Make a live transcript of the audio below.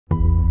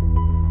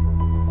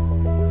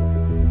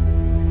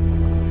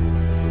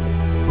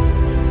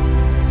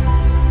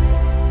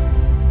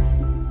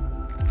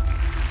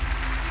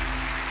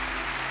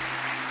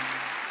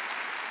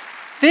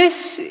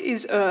This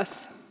is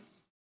Earth.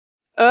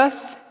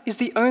 Earth is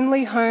the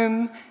only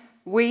home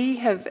we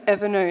have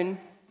ever known.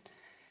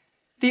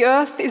 The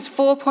Earth is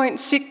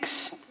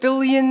 4.6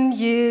 billion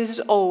years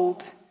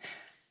old,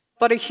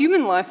 but a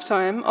human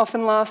lifetime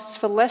often lasts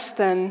for less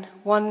than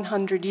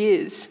 100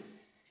 years.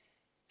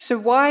 So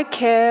why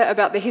care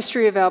about the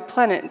history of our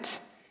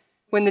planet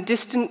when the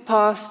distant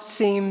past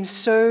seems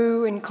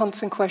so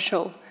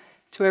inconsequential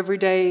to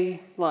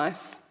everyday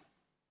life?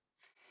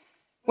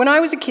 When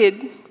I was a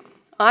kid,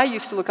 I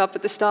used to look up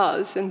at the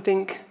stars and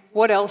think,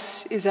 what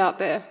else is out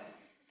there?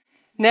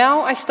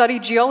 Now I study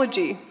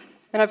geology,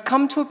 and I've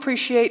come to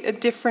appreciate a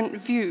different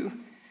view,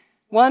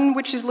 one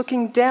which is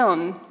looking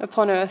down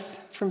upon Earth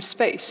from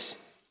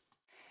space.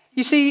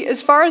 You see,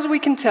 as far as we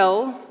can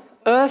tell,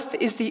 Earth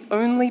is the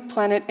only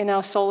planet in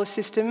our solar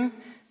system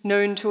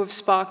known to have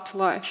sparked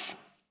life,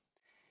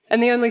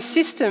 and the only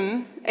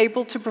system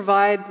able to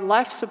provide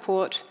life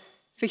support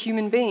for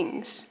human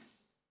beings.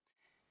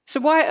 So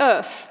why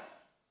Earth?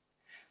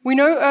 We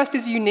know Earth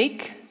is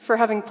unique for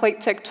having plate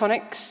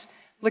tectonics,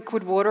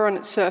 liquid water on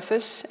its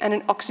surface, and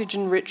an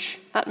oxygen-rich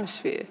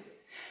atmosphere.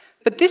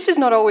 But this has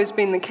not always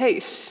been the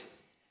case,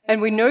 and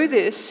we know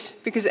this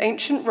because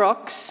ancient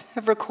rocks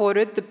have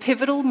recorded the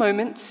pivotal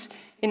moments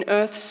in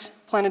Earth's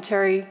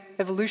planetary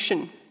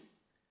evolution.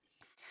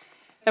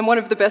 And one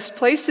of the best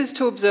places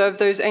to observe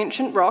those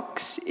ancient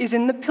rocks is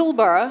in the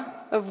Pilbara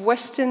of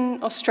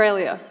Western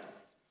Australia.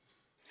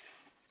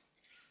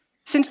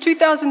 Since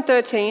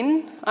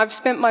 2013, I've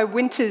spent my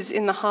winters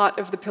in the heart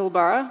of the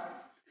Pilbara,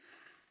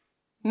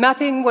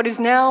 mapping what is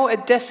now a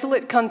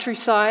desolate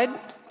countryside,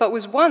 but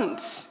was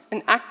once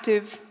an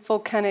active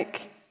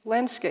volcanic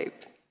landscape.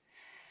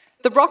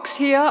 The rocks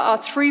here are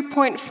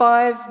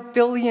 3.5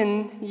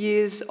 billion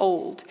years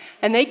old,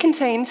 and they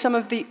contain some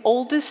of the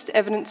oldest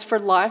evidence for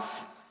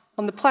life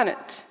on the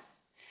planet.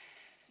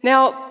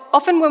 Now,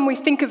 often when we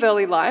think of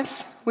early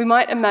life, we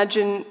might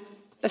imagine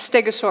a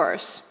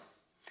stegosaurus,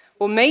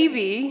 or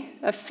maybe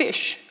a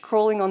fish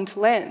crawling onto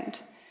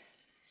land.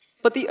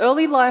 But the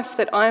early life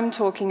that I'm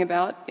talking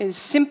about is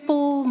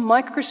simple,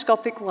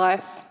 microscopic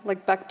life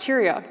like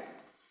bacteria.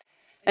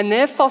 And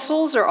their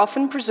fossils are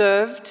often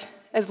preserved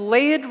as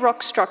layered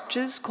rock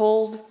structures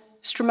called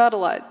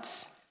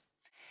stromatolites.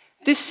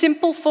 This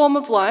simple form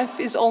of life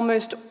is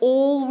almost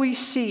all we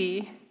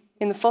see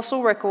in the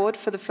fossil record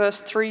for the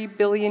first 3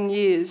 billion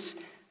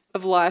years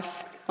of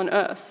life on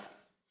Earth.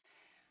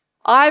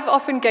 I've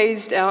often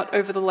gazed out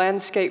over the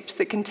landscapes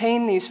that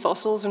contain these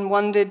fossils and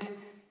wondered,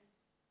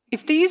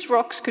 if these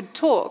rocks could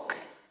talk,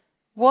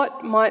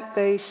 what might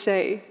they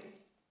say?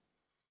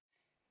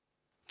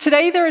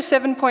 Today there are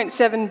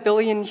 7.7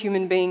 billion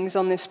human beings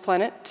on this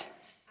planet.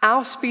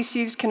 Our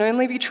species can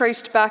only be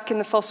traced back in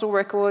the fossil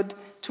record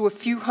to a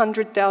few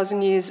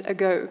 100,000 years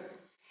ago.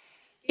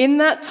 In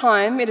that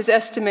time, it is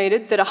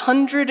estimated that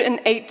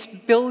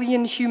 108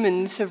 billion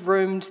humans have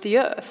roamed the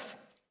Earth.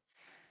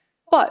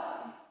 But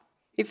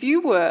if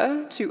you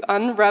were to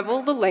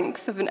unravel the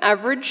length of an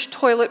average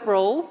toilet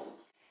roll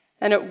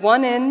and at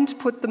one end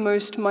put the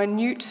most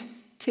minute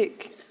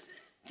tick,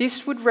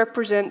 this would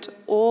represent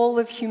all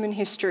of human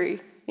history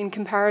in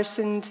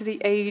comparison to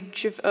the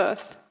age of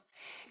Earth.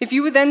 If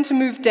you were then to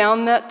move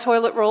down that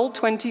toilet roll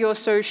 20 or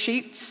so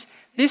sheets,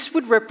 this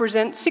would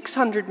represent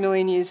 600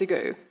 million years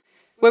ago,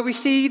 where we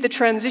see the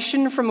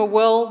transition from a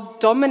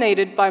world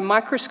dominated by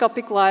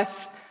microscopic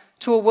life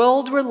to a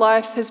world where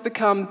life has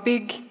become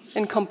big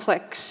and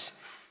complex.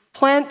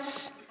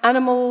 Plants,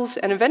 animals,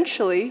 and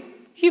eventually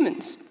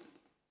humans.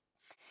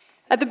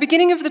 At the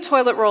beginning of the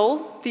toilet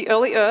roll, the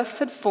early Earth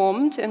had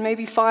formed, and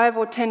maybe 5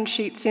 or 10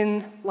 sheets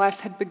in, life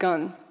had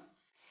begun.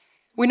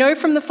 We know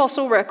from the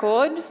fossil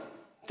record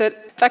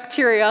that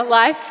bacteria,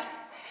 life,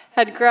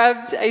 had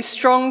grabbed a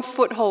strong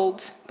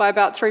foothold by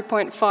about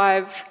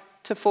 3.5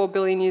 to 4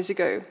 billion years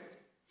ago.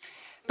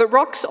 But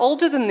rocks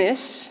older than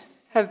this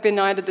have been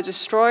either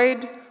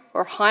destroyed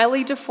or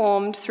highly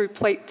deformed through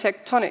plate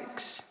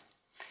tectonics.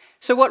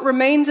 So what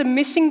remains a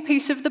missing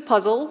piece of the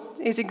puzzle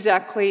is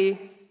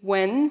exactly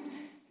when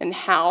and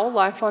how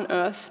life on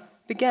Earth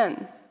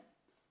began.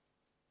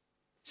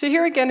 So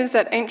here again is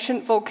that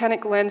ancient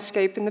volcanic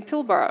landscape in the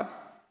Pilbara.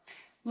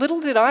 Little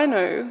did I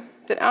know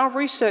that our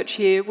research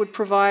here would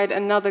provide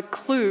another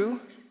clue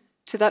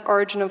to that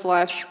origin of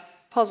life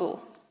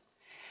puzzle.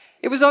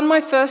 It was on my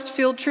first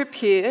field trip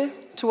here,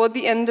 toward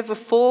the end of a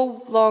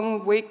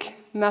 4-long-week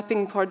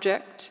mapping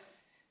project,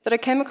 that I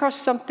came across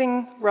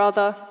something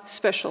rather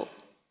special.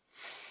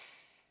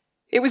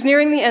 It was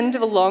nearing the end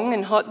of a long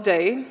and hot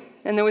day,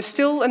 and there were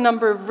still a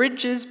number of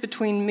ridges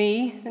between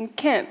me and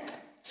camp,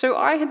 so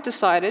I had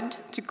decided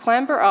to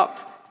clamber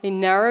up a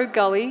narrow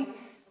gully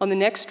on the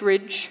next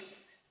ridge,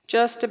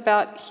 just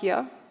about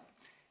here,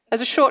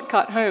 as a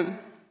shortcut home.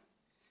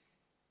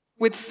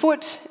 With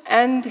foot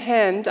and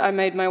hand, I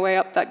made my way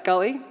up that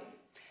gully,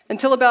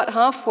 until about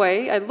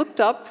halfway I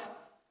looked up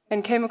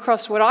and came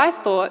across what I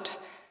thought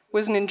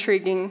was an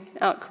intriguing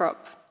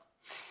outcrop.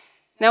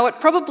 Now,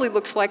 what probably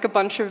looks like a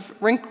bunch of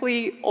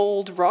wrinkly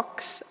old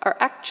rocks are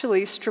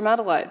actually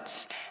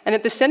stromatolites. And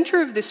at the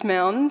center of this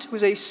mound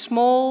was a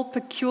small,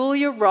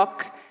 peculiar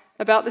rock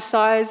about the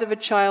size of a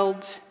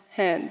child's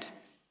hand.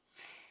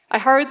 I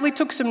hurriedly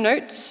took some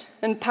notes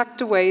and packed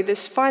away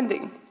this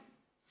finding.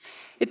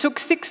 It took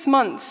 6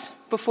 months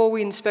before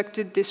we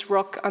inspected this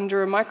rock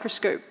under a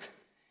microscope,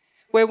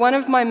 where one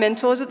of my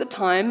mentors at the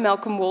time,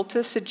 Malcolm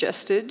Walter,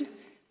 suggested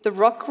the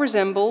rock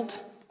resembled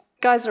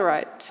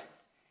geyserite.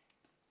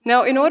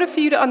 Now, in order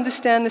for you to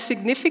understand the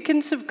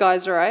significance of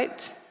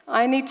geyserite,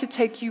 I need to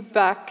take you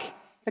back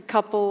a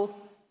couple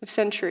of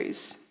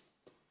centuries.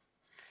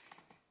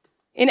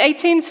 In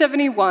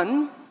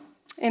 1871,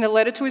 in a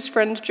letter to his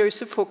friend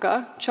Joseph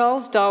Hooker,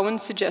 Charles Darwin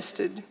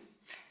suggested,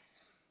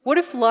 what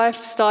if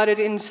life started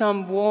in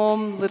some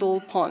warm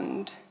little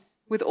pond,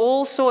 with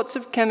all sorts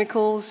of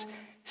chemicals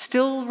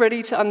still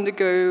ready to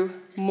undergo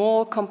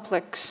more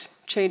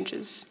complex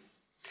changes?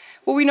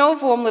 Well, we know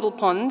of warm little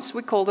ponds,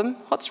 we call them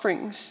hot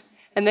springs,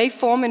 and they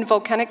form in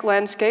volcanic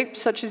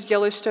landscapes such as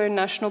Yellowstone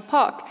National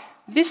Park.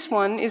 This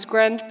one is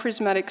Grand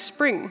Prismatic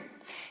Spring.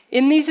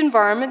 In these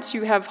environments,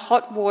 you have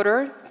hot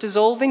water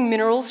dissolving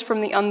minerals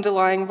from the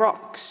underlying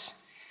rocks.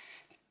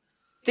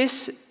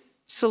 This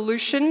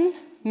solution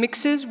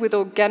mixes with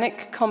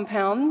organic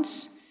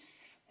compounds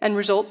and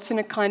results in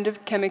a kind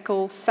of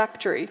chemical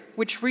factory,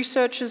 which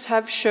researchers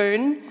have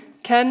shown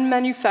can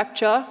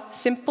manufacture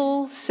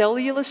simple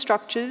cellular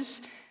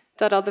structures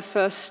that are the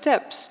first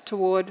steps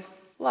toward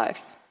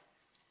life.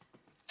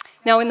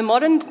 Now, in the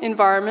modern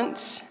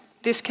environments,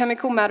 this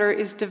chemical matter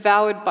is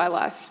devoured by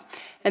life.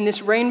 And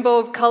this rainbow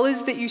of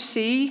colors that you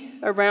see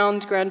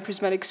around Grand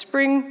Prismatic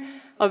Spring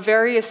are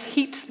various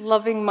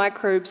heat-loving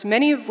microbes,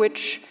 many of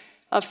which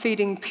are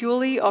feeding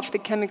purely off the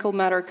chemical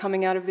matter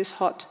coming out of this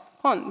hot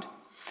pond.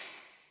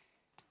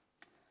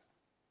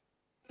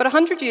 But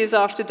 100 years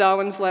after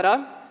Darwin's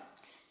letter,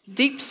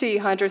 deep-sea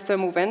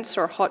hydrothermal vents,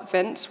 or hot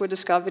vents, were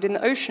discovered in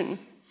the ocean.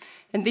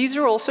 And these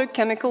are also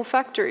chemical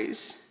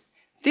factories.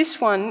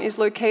 This one is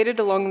located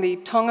along the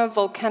Tonga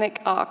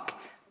volcanic arc,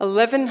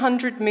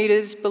 1,100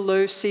 meters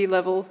below sea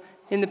level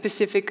in the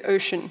Pacific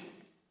Ocean.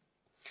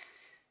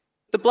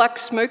 The black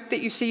smoke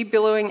that you see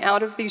billowing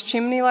out of these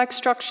chimney-like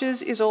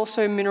structures is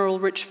also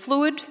mineral-rich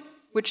fluid,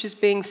 which is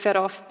being fed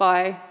off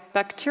by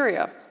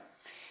bacteria.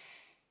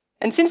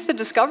 And since the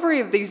discovery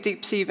of these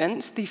deep-sea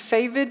vents, the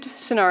favored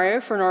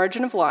scenario for an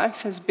origin of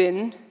life has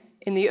been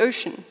in the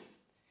ocean.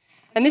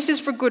 And this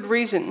is for good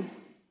reason.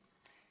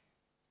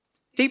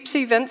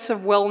 Deep-sea vents are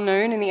well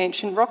known in the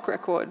ancient rock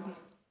record,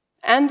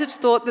 and it's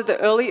thought that the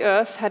early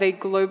Earth had a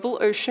global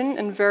ocean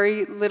and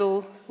very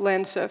little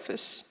land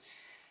surface.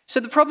 So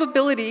the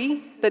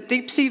probability that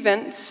deep-sea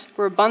vents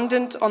were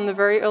abundant on the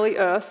very early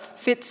Earth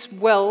fits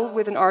well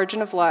with an origin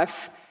of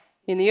life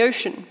in the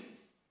ocean.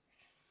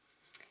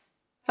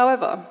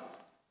 However,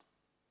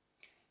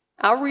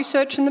 our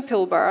research in the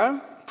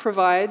Pilbara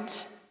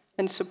provides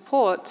and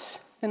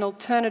supports an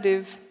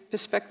alternative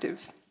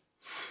perspective.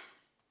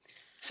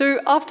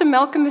 So after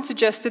Malcolm had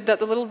suggested that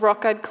the little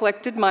rock I'd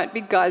collected might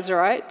be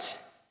geyserite,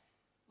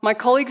 my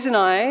colleagues and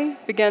I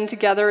began to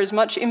gather as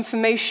much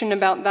information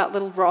about that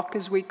little rock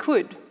as we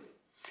could,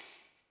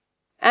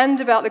 and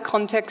about the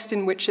context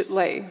in which it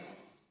lay.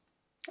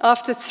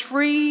 After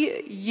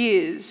 3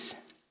 years,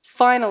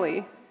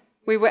 finally,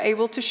 we were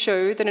able to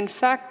show that in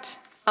fact,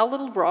 our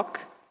little rock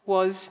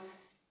was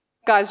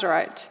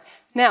geyserite.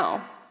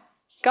 Now,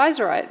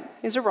 geyserite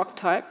is a rock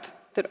type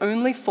that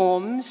only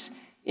forms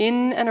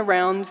in and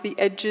around the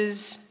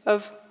edges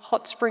of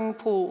hot spring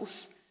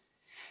pools.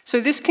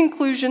 So this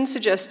conclusion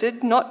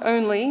suggested not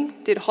only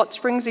did hot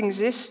springs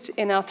exist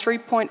in our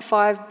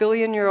 3.5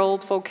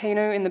 billion-year-old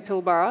volcano in the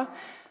Pilbara,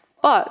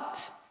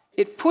 but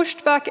it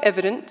pushed back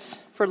evidence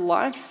for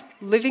life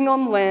living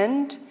on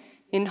land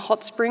in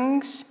hot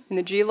springs in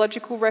the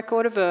geological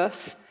record of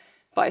Earth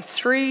by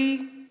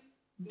 3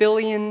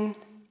 billion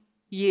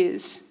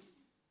years.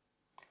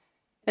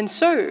 And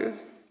so,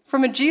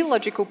 from a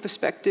geological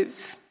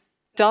perspective,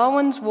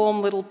 Darwin's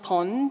warm little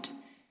pond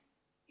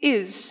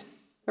is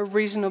a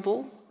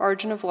reasonable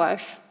origin of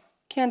life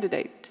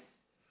candidate.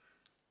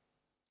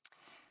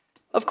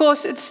 Of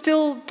course, it's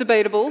still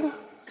debatable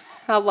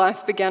how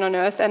life began on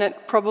Earth, and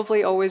it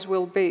probably always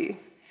will be.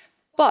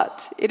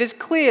 But it is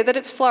clear that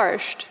it's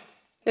flourished,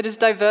 it is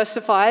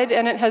diversified,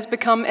 and it has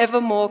become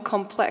ever more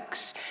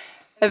complex.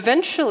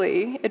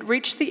 Eventually, it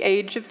reached the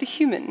age of the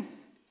human,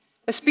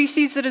 a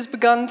species that has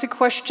begun to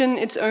question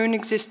its own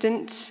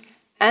existence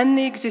and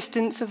the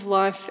existence of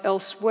life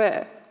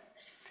elsewhere.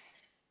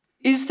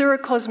 Is there a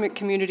cosmic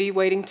community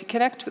waiting to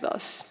connect with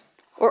us?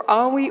 Or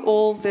are we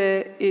all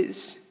there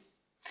is?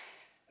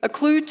 A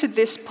clue to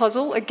this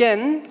puzzle,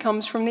 again,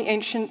 comes from the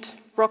ancient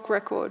rock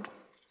record.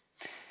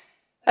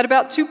 At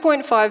about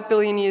 2.5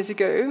 billion years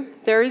ago,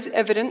 there is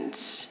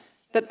evidence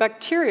that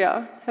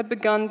bacteria had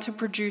begun to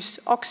produce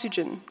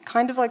oxygen,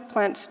 kind of like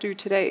plants do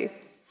today.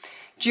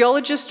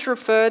 Geologists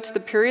refer to the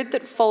period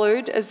that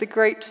followed as the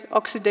Great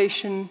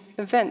Oxidation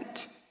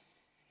Event.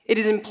 It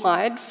is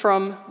implied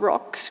from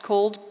rocks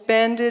called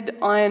banded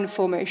iron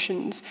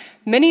formations,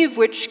 many of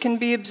which can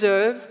be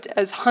observed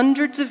as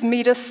hundreds of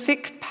metre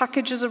thick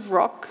packages of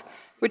rock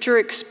which are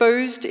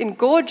exposed in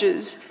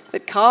gorges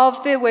that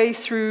carve their way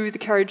through the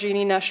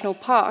Karijini National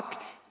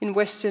Park in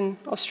Western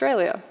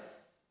Australia.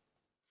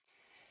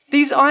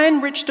 These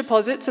iron-rich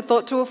deposits are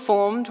thought to have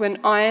formed when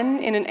iron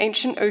in an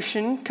ancient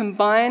ocean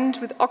combined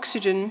with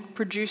oxygen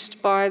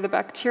produced by the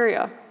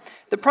bacteria,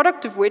 the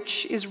product of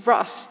which is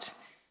rust,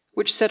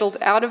 which settled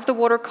out of the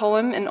water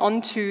column and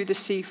onto the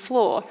sea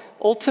floor,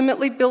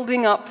 ultimately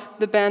building up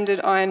the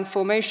banded iron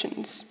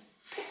formations.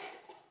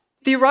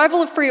 The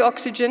arrival of free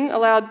oxygen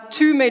allowed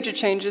two major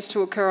changes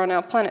to occur on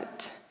our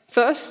planet.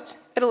 First,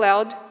 it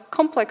allowed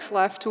complex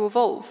life to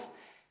evolve.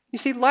 You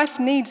see, life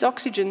needs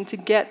oxygen to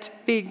get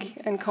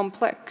big and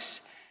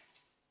complex.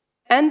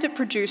 And it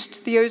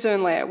produced the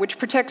ozone layer, which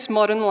protects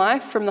modern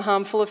life from the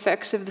harmful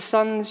effects of the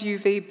sun's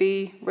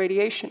UVB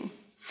radiation.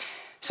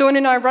 So in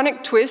an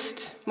ironic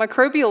twist,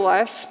 microbial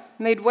life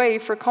made way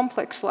for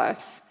complex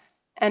life,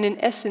 and in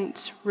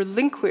essence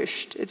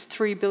relinquished its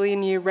 3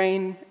 billion year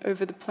reign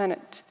over the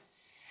planet.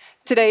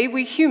 Today,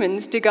 we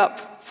humans dig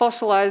up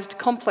fossilized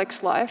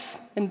complex life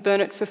and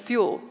burn it for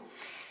fuel.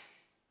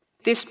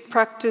 This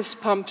practice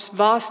pumps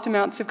vast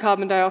amounts of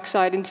carbon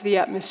dioxide into the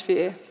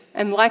atmosphere,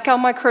 and like our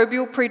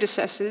microbial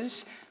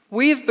predecessors,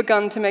 we have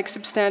begun to make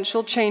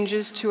substantial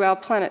changes to our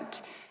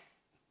planet,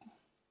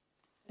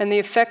 and the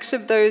effects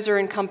of those are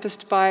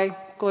encompassed by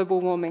global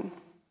warming.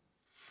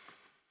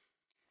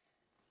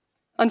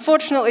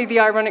 Unfortunately, the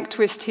ironic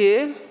twist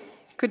here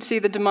could see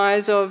the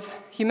demise of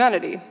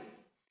humanity.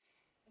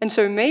 And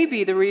so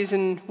maybe the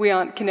reason we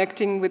aren't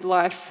connecting with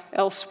life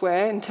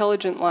elsewhere,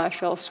 intelligent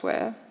life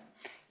elsewhere,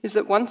 is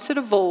that once it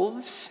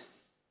evolves,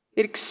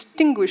 it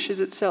extinguishes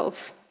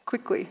itself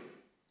quickly.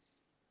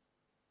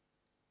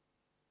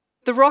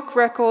 The rock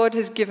record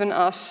has given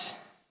us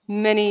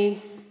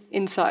many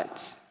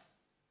insights.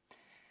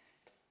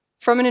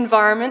 From an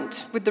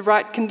environment with the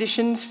right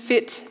conditions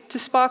fit to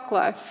spark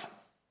life,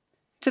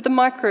 to the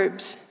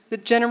microbes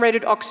that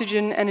generated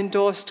oxygen and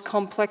endorsed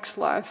complex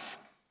life,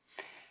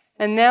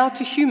 and now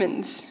to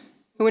humans,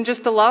 who in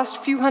just the last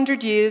few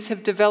hundred years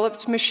have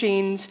developed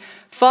machines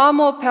far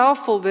more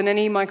powerful than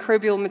any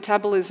microbial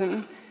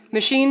metabolism,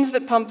 machines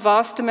that pump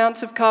vast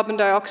amounts of carbon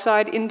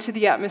dioxide into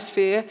the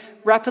atmosphere,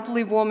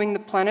 rapidly warming the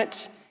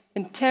planet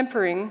and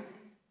tampering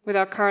with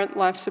our current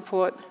life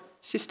support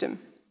system.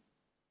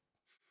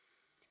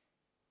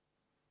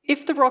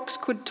 If the rocks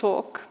could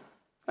talk,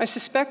 I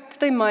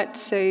suspect they might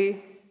say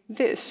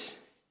this: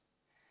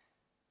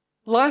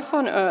 life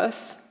on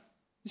Earth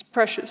is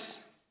precious.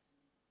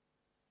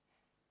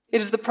 It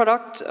is the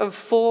product of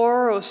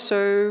 4 or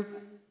so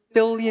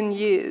billion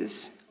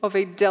years of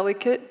a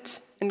delicate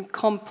and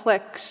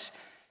complex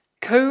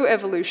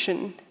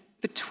co-evolution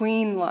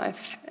between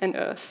life and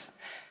Earth,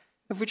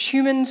 of which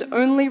humans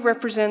only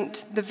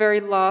represent the very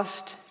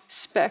last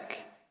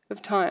speck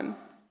of time.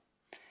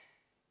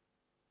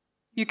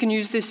 You can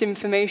use this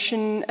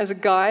information as a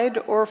guide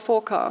or a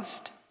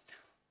forecast,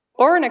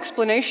 or an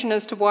explanation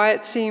as to why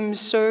it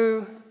seems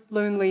so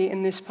lonely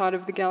in this part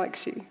of the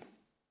galaxy.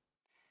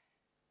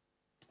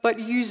 But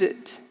use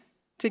it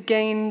to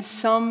gain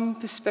some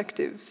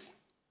perspective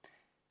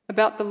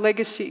about the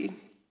legacy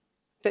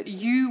that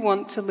you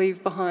want to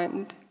leave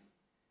behind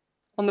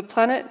on the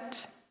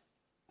planet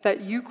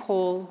that you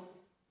call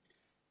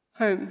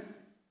home.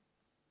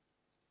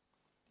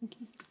 Thank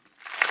you.